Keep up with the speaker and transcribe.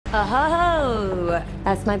Oh,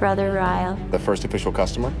 that's my brother, Ryle. The first official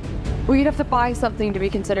customer? Well, you'd have to buy something to be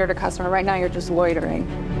considered a customer. Right now, you're just loitering.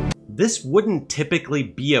 This wouldn't typically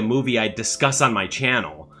be a movie I'd discuss on my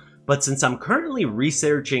channel, but since I'm currently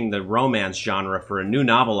researching the romance genre for a new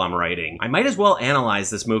novel I'm writing, I might as well analyze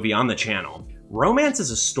this movie on the channel. Romance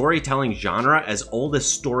is a storytelling genre as old as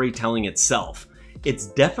storytelling itself. It's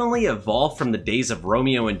definitely evolved from the days of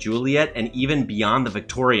Romeo and Juliet and even beyond the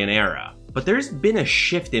Victorian era. But there's been a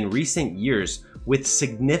shift in recent years with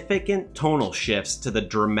significant tonal shifts to the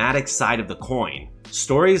dramatic side of the coin.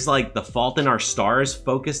 Stories like The Fault in Our Stars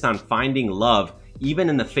focused on finding love even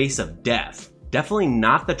in the face of death. Definitely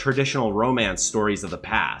not the traditional romance stories of the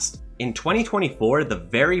past. In 2024, the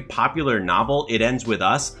very popular novel It Ends With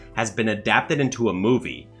Us has been adapted into a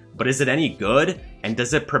movie. But is it any good? And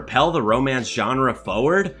does it propel the romance genre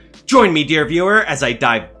forward? Join me, dear viewer, as I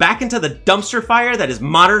dive back into the dumpster fire that is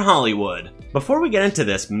modern Hollywood. Before we get into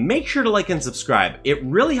this, make sure to like and subscribe. It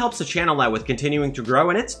really helps the channel out with continuing to grow,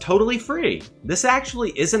 and it's totally free. This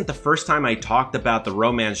actually isn't the first time I talked about the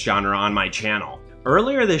romance genre on my channel.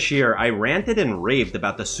 Earlier this year, I ranted and raved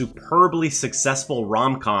about the superbly successful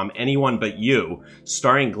rom-com Anyone But You,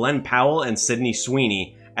 starring Glenn Powell and Sydney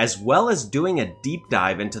Sweeney, as well as doing a deep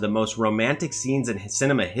dive into the most romantic scenes in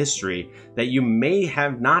cinema history that you may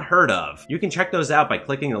have not heard of. You can check those out by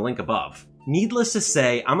clicking the link above. Needless to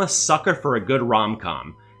say, I'm a sucker for a good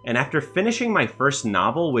rom-com, and after finishing my first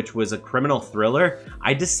novel, which was a criminal thriller,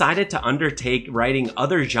 I decided to undertake writing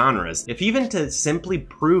other genres, if even to simply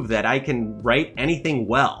prove that I can write anything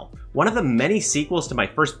well. One of the many sequels to my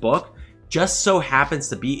first book just so happens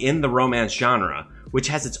to be in the romance genre, which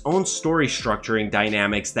has its own story structuring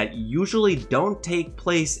dynamics that usually don't take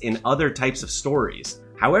place in other types of stories.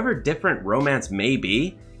 However different romance may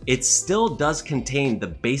be, it still does contain the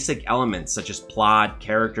basic elements such as plot,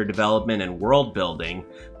 character development, and world building,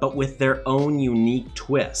 but with their own unique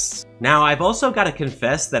twists. Now, I've also got to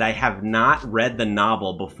confess that I have not read the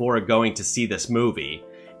novel before going to see this movie.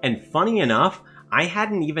 And funny enough, I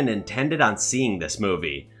hadn't even intended on seeing this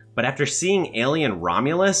movie, but after seeing Alien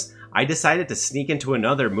Romulus, I decided to sneak into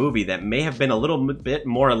another movie that may have been a little bit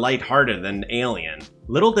more lighthearted than Alien.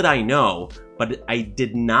 Little did I know, but I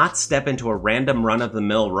did not step into a random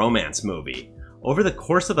run-of-the-mill romance movie. Over the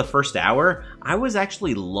course of the first hour, I was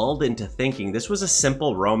actually lulled into thinking this was a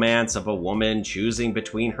simple romance of a woman choosing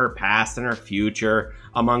between her past and her future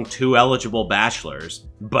among two eligible bachelors.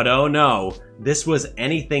 But oh no, this was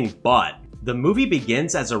anything but. The movie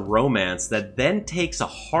begins as a romance that then takes a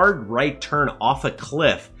hard right turn off a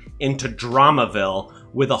cliff into Dramaville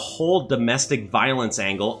with a whole domestic violence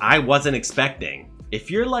angle I wasn't expecting. If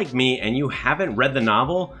you're like me and you haven't read the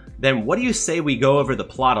novel, then what do you say we go over the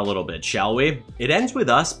plot a little bit, shall we? It Ends With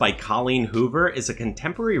Us by Colleen Hoover is a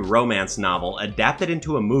contemporary romance novel adapted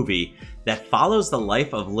into a movie that follows the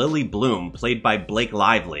life of Lily Bloom, played by Blake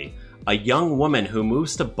Lively, a young woman who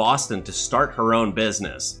moves to Boston to start her own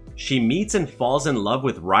business. She meets and falls in love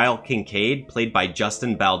with Ryle Kincaid, played by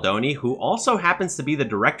Justin Baldoni, who also happens to be the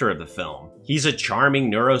director of the film. He's a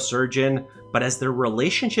charming neurosurgeon, but as their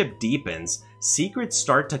relationship deepens, secrets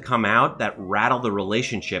start to come out that rattle the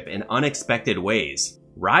relationship in unexpected ways.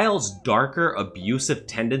 Ryle's darker, abusive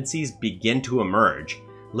tendencies begin to emerge.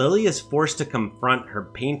 Lily is forced to confront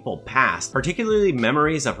her painful past, particularly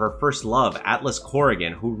memories of her first love, Atlas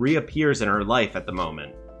Corrigan, who reappears in her life at the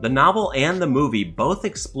moment. The novel and the movie both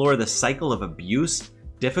explore the cycle of abuse,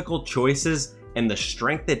 difficult choices, and the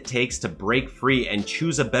strength it takes to break free and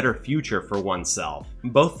choose a better future for oneself.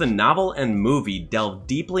 Both the novel and movie delve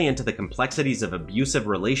deeply into the complexities of abusive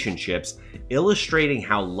relationships, illustrating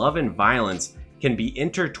how love and violence can be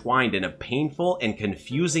intertwined in a painful and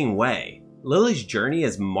confusing way. Lily's journey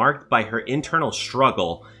is marked by her internal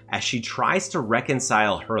struggle as she tries to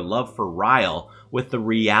reconcile her love for Ryle with the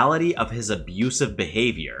reality of his abusive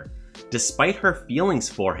behavior. Despite her feelings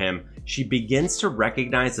for him, she begins to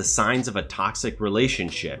recognize the signs of a toxic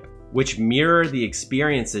relationship, which mirror the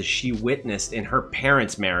experiences she witnessed in her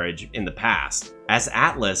parents' marriage in the past. As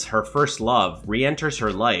Atlas, her first love, re-enters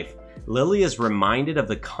her life, Lily is reminded of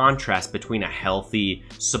the contrast between a healthy,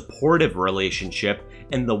 supportive relationship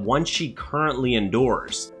and the one she currently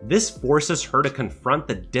endures. This forces her to confront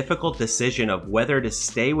the difficult decision of whether to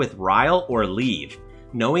stay with Ryle or leave,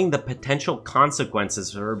 knowing the potential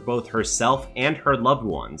consequences for both herself and her loved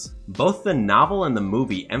ones. Both the novel and the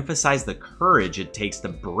movie emphasize the courage it takes to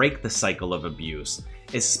break the cycle of abuse,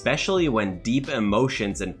 especially when deep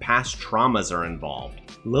emotions and past traumas are involved.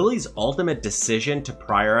 Lily's ultimate decision to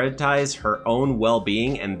prioritize her own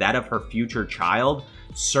well-being and that of her future child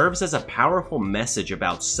serves as a powerful message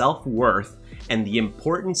about self-worth and the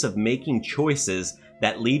importance of making choices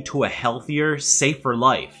that lead to a healthier, safer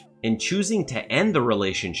life. In choosing to end the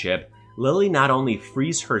relationship, Lily not only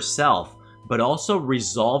frees herself, but also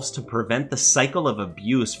resolves to prevent the cycle of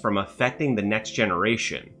abuse from affecting the next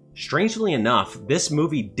generation. Strangely enough, this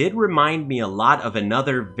movie did remind me a lot of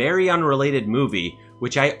another very unrelated movie,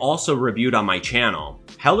 which I also reviewed on my channel.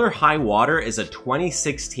 Hell or High Water is a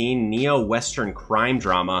 2016 neo-western crime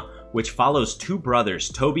drama which follows two brothers,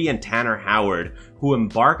 Toby and Tanner Howard, who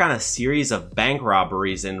embark on a series of bank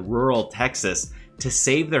robberies in rural Texas to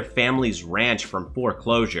save their family's ranch from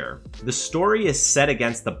foreclosure. The story is set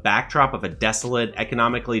against the backdrop of a desolate,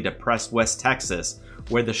 economically depressed West Texas,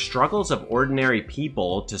 where the struggles of ordinary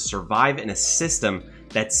people to survive in a system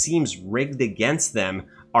that seems rigged against them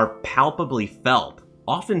are palpably felt.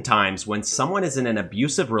 Oftentimes, when someone is in an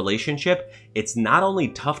abusive relationship, it's not only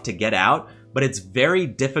tough to get out, but it's very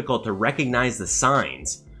difficult to recognize the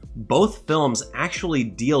signs. Both films actually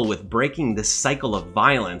deal with breaking this cycle of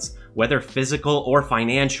violence, whether physical or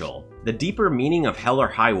financial. The deeper meaning of Hell or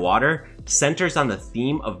High Water centers on the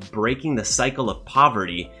theme of breaking the cycle of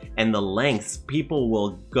poverty and the lengths people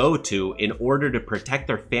will go to in order to protect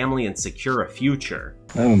their family and secure a future.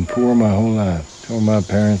 I've been poor my whole life. Told my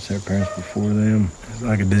parents, their parents before them. It's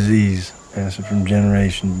like a disease. Passing from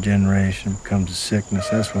generation to generation, becomes a sickness.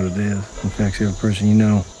 That's what it is. Infects every person you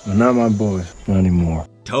know. But not my boys. Not anymore.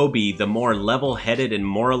 Toby, the more level-headed and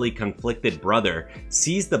morally conflicted brother,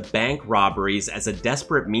 sees the bank robberies as a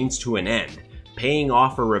desperate means to an end, paying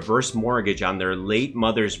off a reverse mortgage on their late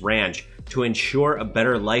mother's ranch to ensure a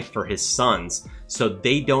better life for his sons, so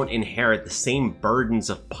they don't inherit the same burdens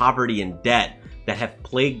of poverty and debt that have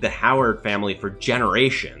plagued the Howard family for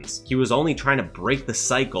generations. He was only trying to break the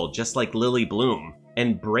cycle, just like Lily Bloom.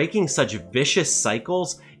 And breaking such vicious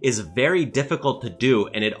cycles is very difficult to do,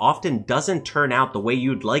 and it often doesn't turn out the way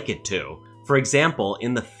you'd like it to. For example,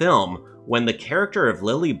 in the film, when the character of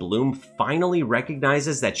Lily Bloom finally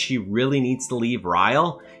recognizes that she really needs to leave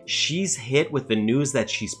Ryle, she's hit with the news that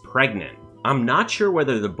she's pregnant. I'm not sure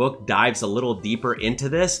whether the book dives a little deeper into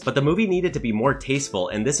this, but the movie needed to be more tasteful,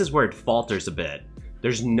 and this is where it falters a bit.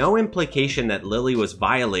 There's no implication that Lily was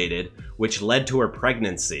violated, which led to her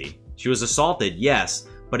pregnancy. She was assaulted, yes,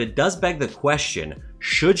 but it does beg the question,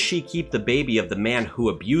 should she keep the baby of the man who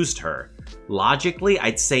abused her? Logically,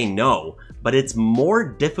 I'd say no, but it's more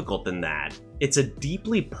difficult than that. It's a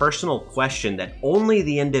deeply personal question that only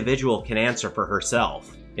the individual can answer for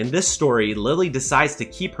herself. In this story, Lily decides to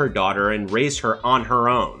keep her daughter and raise her on her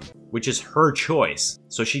own, which is her choice,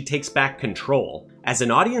 so she takes back control. As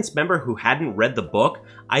an audience member who hadn't read the book,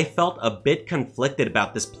 I felt a bit conflicted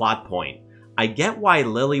about this plot point. I get why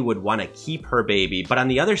Lily would want to keep her baby, but on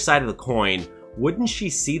the other side of the coin, wouldn't she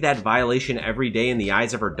see that violation every day in the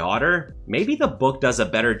eyes of her daughter? Maybe the book does a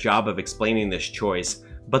better job of explaining this choice,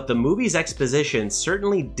 but the movie's exposition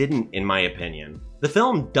certainly didn't, in my opinion. The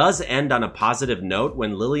film does end on a positive note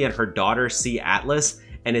when Lily and her daughter see Atlas,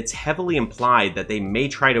 and it's heavily implied that they may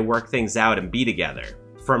try to work things out and be together.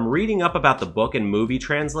 From reading up about the book and movie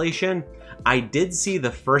translation, I did see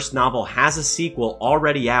the first novel has a sequel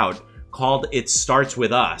already out called It Starts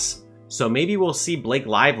With Us, so maybe we'll see Blake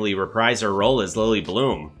Lively reprise her role as Lily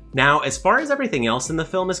Bloom. Now, as far as everything else in the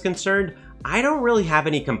film is concerned, I don't really have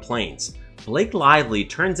any complaints. Blake Lively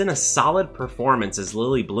turns in a solid performance as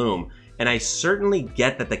Lily Bloom, and I certainly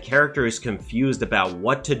get that the character is confused about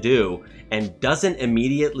what to do and doesn't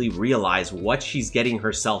immediately realize what she's getting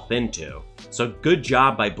herself into. So good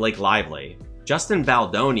job by Blake Lively. Justin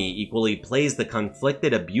Baldoni equally plays the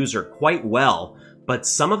conflicted abuser quite well, but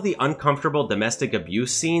some of the uncomfortable domestic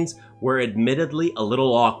abuse scenes were admittedly a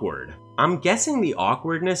little awkward. I'm guessing the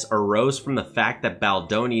awkwardness arose from the fact that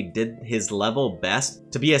Baldoni did his level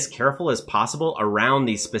best to be as careful as possible around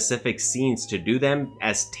these specific scenes to do them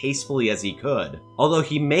as tastefully as he could. Although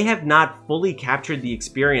he may have not fully captured the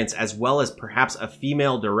experience as well as perhaps a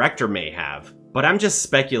female director may have. But I'm just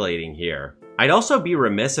speculating here. I'd also be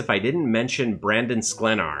remiss if I didn't mention Brandon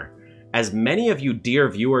Sklenar. As many of you dear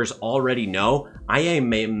viewers already know, I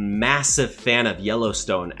am a massive fan of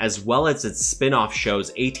Yellowstone, as well as its spin-off shows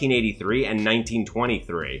 1883 and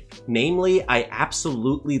 1923. Namely, I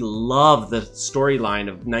absolutely love the storyline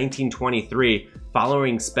of 1923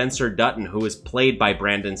 following Spencer Dutton, who is played by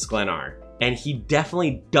Brandon Sklenar. And he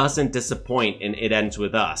definitely doesn't disappoint in It Ends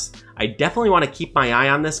With Us. I definitely want to keep my eye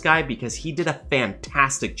on this guy because he did a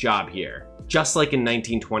fantastic job here, just like in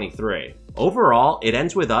 1923. Overall, It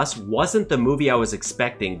Ends With Us wasn't the movie I was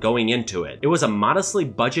expecting going into it. It was a modestly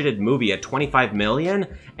budgeted movie at $25 million,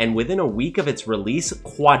 and within a week of its release,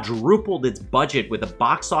 quadrupled its budget with a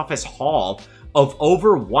box office haul of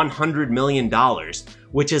over $100 million,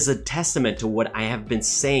 which is a testament to what I have been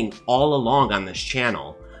saying all along on this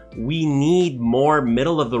channel. We need more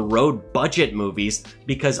middle-of-the-road budget movies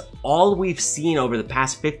because all we've seen over the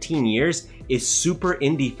past 15 years is super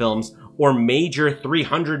indie films or major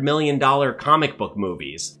 $300 million comic book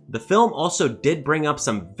movies. The film also did bring up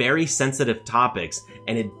some very sensitive topics,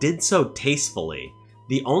 and it did so tastefully.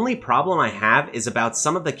 The only problem I have is about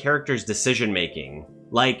some of the characters' decision-making.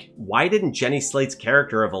 Like, why didn't Jenny Slate's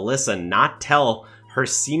character of Alyssa not tell her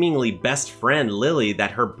seemingly best friend Lily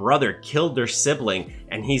that her brother killed their sibling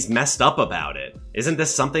and he's messed up about it? Isn't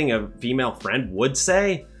this something a female friend would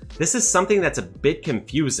say? This is something that's a bit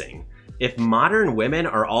confusing. If modern women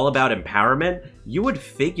are all about empowerment, you would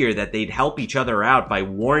figure that they'd help each other out by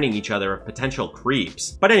warning each other of potential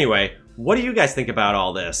creeps. But anyway, what do you guys think about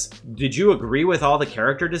all this? Did you agree with all the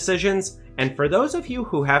character decisions? And for those of you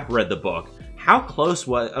who have read the book, how close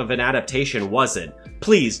of an adaptation was it?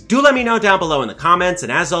 Please do let me know down below in the comments,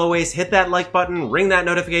 and as always, hit that like button, ring that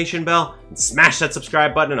notification bell, and smash that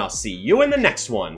subscribe button, and I'll see you in the next one.